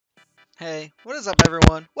Hey, what is up,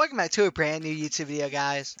 everyone? Welcome back to a brand new YouTube video,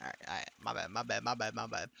 guys. Alright, my bad. Alright,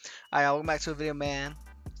 welcome back to a video, man.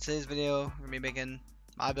 Today's video, we're gonna be making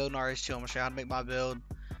my build in RH2. I'm gonna show you how to make my build,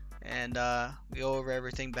 and we go over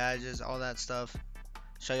everything, badges, all that stuff.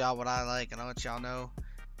 Show y'all what I like, and I'll let y'all know.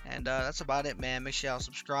 And that's about it, man. Make sure y'all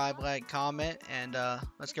subscribe, like, comment, and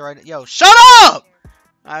let's get right in. Yo, shut up!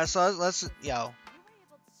 Alright, so let's yo.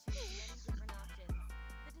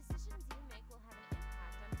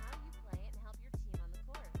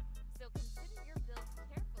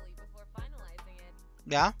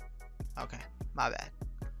 Yeah? Okay. My bad.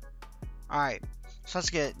 Alright. So let's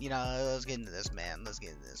get into this, man.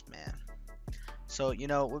 So,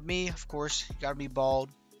 with me, of course, you gotta be bald.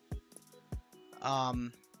 I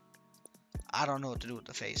don't know what to do with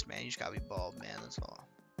the face, man. You just gotta be bald, man. That's all.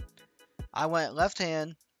 I went left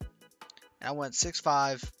hand, and I went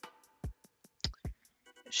 6'5",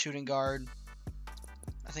 shooting guard.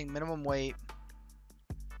 I think minimum weight.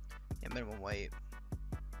 Yeah, minimum weight.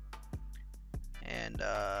 And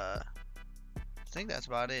I think that's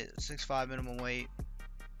about it. 6'5" minimum weight,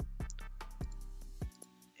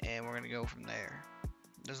 and we're gonna go from there.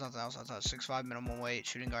 There's nothing else I touch. 6'5" minimum weight,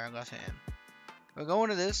 shooting guard, left hand. We're going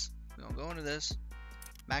to this. We're gonna go into this.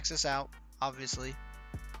 Max this out, obviously.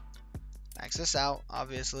 I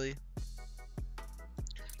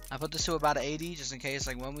put this to about an 80, just in case,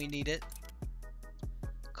 like when we need it.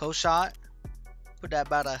 Co-shot, put that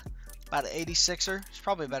about an 86er. It's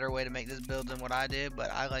probably a better way to make this build than what I did,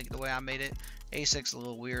 but I like the way I made it. 86 is a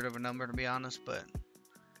little weird of a number, to be honest, but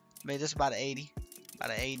made this about an 80.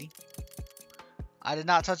 I did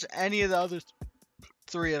not touch any of the other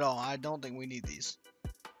three at all. I don't think we need these.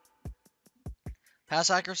 Pass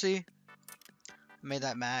accuracy, I made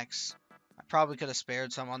that max. I probably could have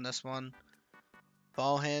spared some on this one.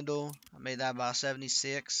 Ball handle, I made that about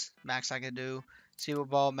 76. Max I could do. Steal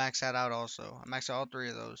ball, max that out also. I maxed out all three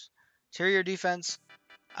of those. Interior defense,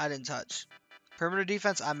 I didn't touch. Perimeter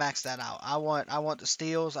defense, I maxed that out. I want the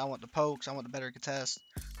steals, I want the pokes, I want the better contest.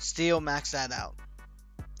 Steal, max that out.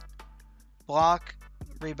 Block,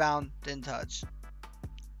 rebound, didn't touch.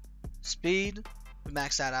 Speed, we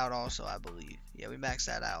maxed that out also, I believe. Yeah, we maxed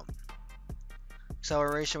that out.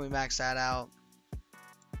 Acceleration, we maxed that out.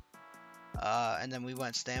 And then we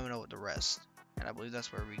went stamina with the rest. And I believe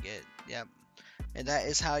that's where we get. Yep. And that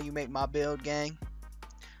is how you make my build, gang.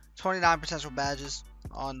 29 potential badges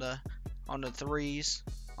on the threes,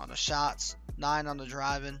 on the shots, 9 on the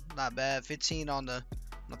driving, not bad. 15 on the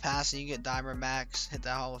passing. You get diamond max, hit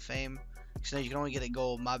that Hall of Fame. So you can only get it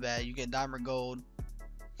gold. My bad. You get diamond gold.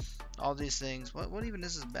 All these things. What even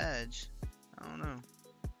is this badge? I don't know.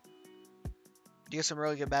 You get some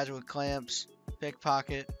really good badges with clamps,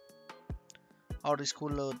 pickpocket, all these cool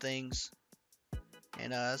little things.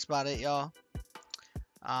 And that's about it, y'all.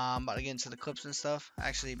 I'm about to get into the clips and stuff.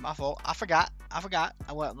 Actually, my fault. I forgot. I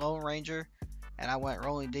went Lone Ranger, and I went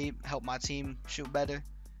rolling deep. Helped my team shoot better,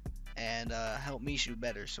 and helped me shoot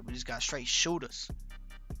better. So we just got straight shooters.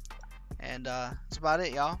 And that's about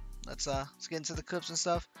it, y'all. Let's get into the clips and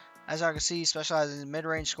stuff. As y'all can see, specializes in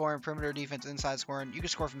mid-range scoring, perimeter defense, inside scoring. You can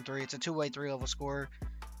score from 3. It's a 2-way, 3-level score.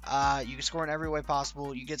 You can score in every way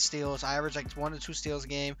possible. You get steals. I average like 1 to 2 steals a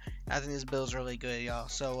game. I think this build's really good, y'all.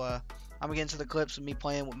 So I'm gonna get into the clips of me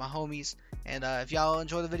playing with my homies. And if y'all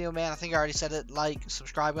enjoy the video, man, I think I already said it. Like,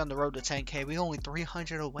 subscribe, on the road to 10K. We only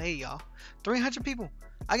 300 away, y'all. 300 people.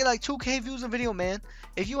 I get like 2K views a video, man.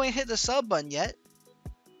 If you ain't hit the sub button yet,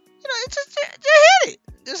 just hit it.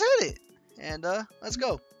 Just hit it. And let's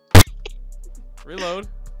go. Reload.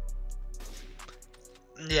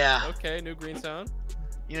 Yeah. Okay, new green sound.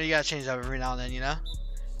 You gotta change up every now and then,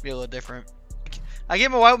 Be a little different. I gave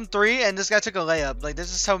him a wide open 3, and this guy took a layup. Like,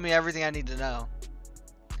 this is telling me everything I need to know.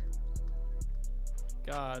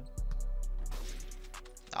 God.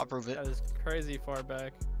 I'll prove it. That is crazy far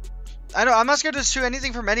back. I know, I'm not scared to shoot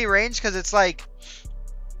anything from any range, because it's like,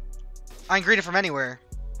 I can greet it from anywhere.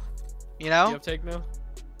 You know? You have take now?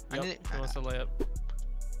 Yep, he wants to layup.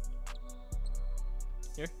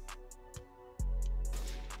 Here.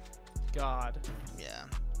 God. Yeah.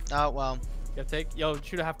 Oh, well. You have take? Yo,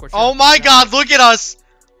 shoot a half court. Oh my god, look at us!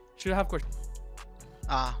 Shoot a half court.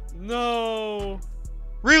 Ah. No!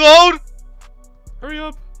 Reload! Hurry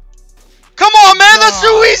up! Come on, man! That's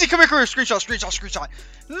too easy! Come here, screenshot.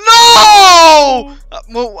 No!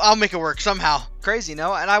 Well, I'll make it work somehow. Crazy,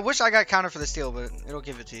 no? And I wish I got counter for the steal, but it'll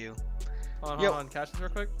give it to you. Hold on. Catch this real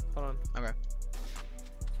quick. Hold on. Okay.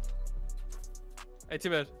 Hey, too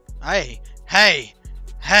bad. Hey! I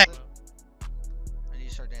need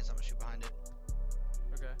to start dancing. I'm gonna shoot behind it.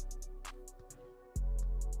 Okay.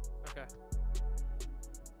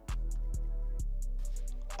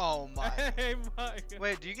 Oh my. Hey, Mike.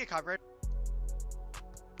 Wait, do you get copyright?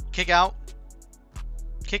 Kick out.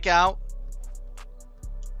 Kick out.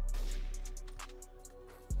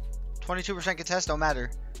 22% contest, don't matter.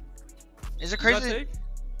 Is it You got crazy? take?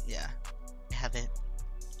 Yeah. Have it.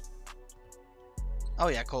 Oh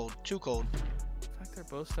yeah, cold. Too cold. The fact they're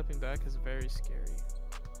both stepping back is very scary.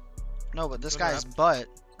 No, but this What guy's happened? butt.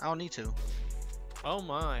 I don't need to. Oh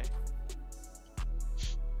my.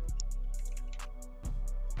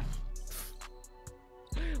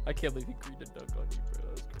 I can't believe he greened a dunk on you, bro.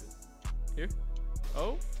 That was crazy. Here.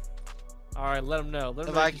 Oh. All right, let him know. Let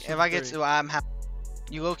him know If I get to, I'm happy.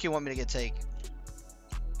 You low-key want me to get take.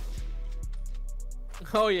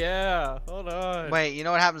 Oh yeah. Hold on. Wait, you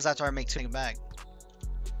know what happens after I make two back?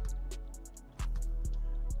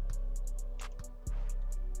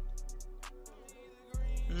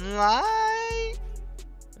 Lie.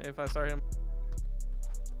 If I start him.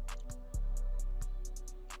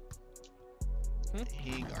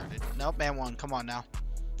 He guarded. Nope, man one. Come on now.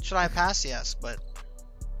 Should I pass? Yes, but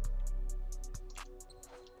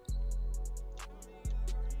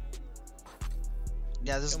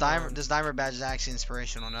yeah, this dimer badge is actually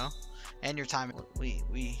inspirational, no? And your time, we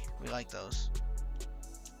like those.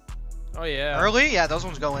 Oh yeah. Early, yeah, those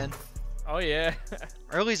ones go in. Oh yeah.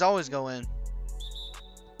 Early's always go in.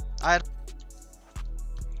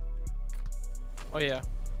 Oh yeah.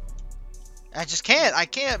 I just can't. I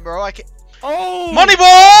can't, bro. I can't. Oh. Money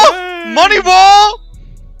ball! Dang! Money ball!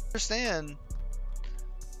 Understand.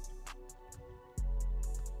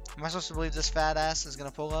 Am I supposed to believe this fat ass is gonna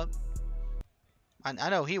pull up? I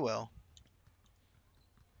know he will.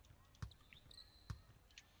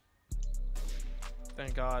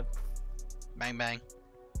 Thank God. Bang bang.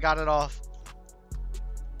 Got it off.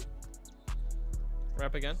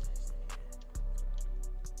 Wrap again.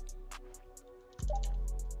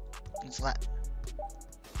 It's la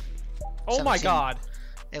Oh my 17. God.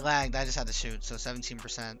 It lagged. I just had to shoot, so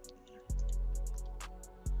 17%.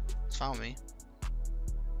 It's fine with me.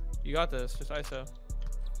 You got this. Just ISO.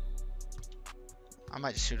 I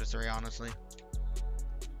might just shoot a 3, honestly.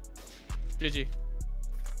 GG.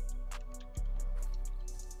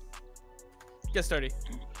 Get sturdy.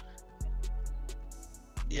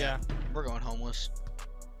 Yeah. We're going homeless.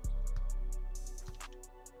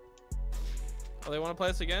 Oh, they want to play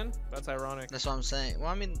us again? That's ironic. That's what I'm saying. Well,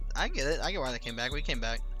 I mean, I get it. I get why they came back. We came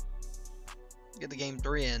back. Get the game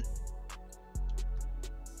 3 in.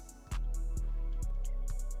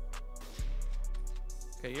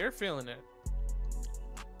 Okay, you're feeling it.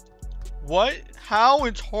 What? How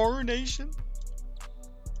in tarnation?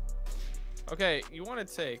 Okay, you want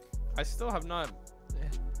to take. I still have not.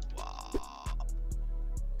 Wow.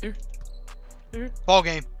 Here. Ball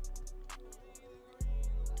game.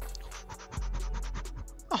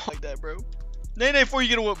 I like that, bro. Nay before you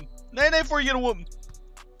get a whooping. Nay before you get a whooping.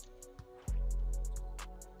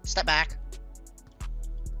 Step back.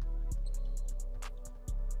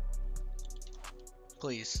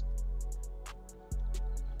 Please.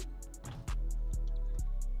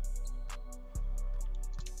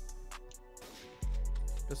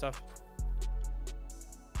 Good stuff.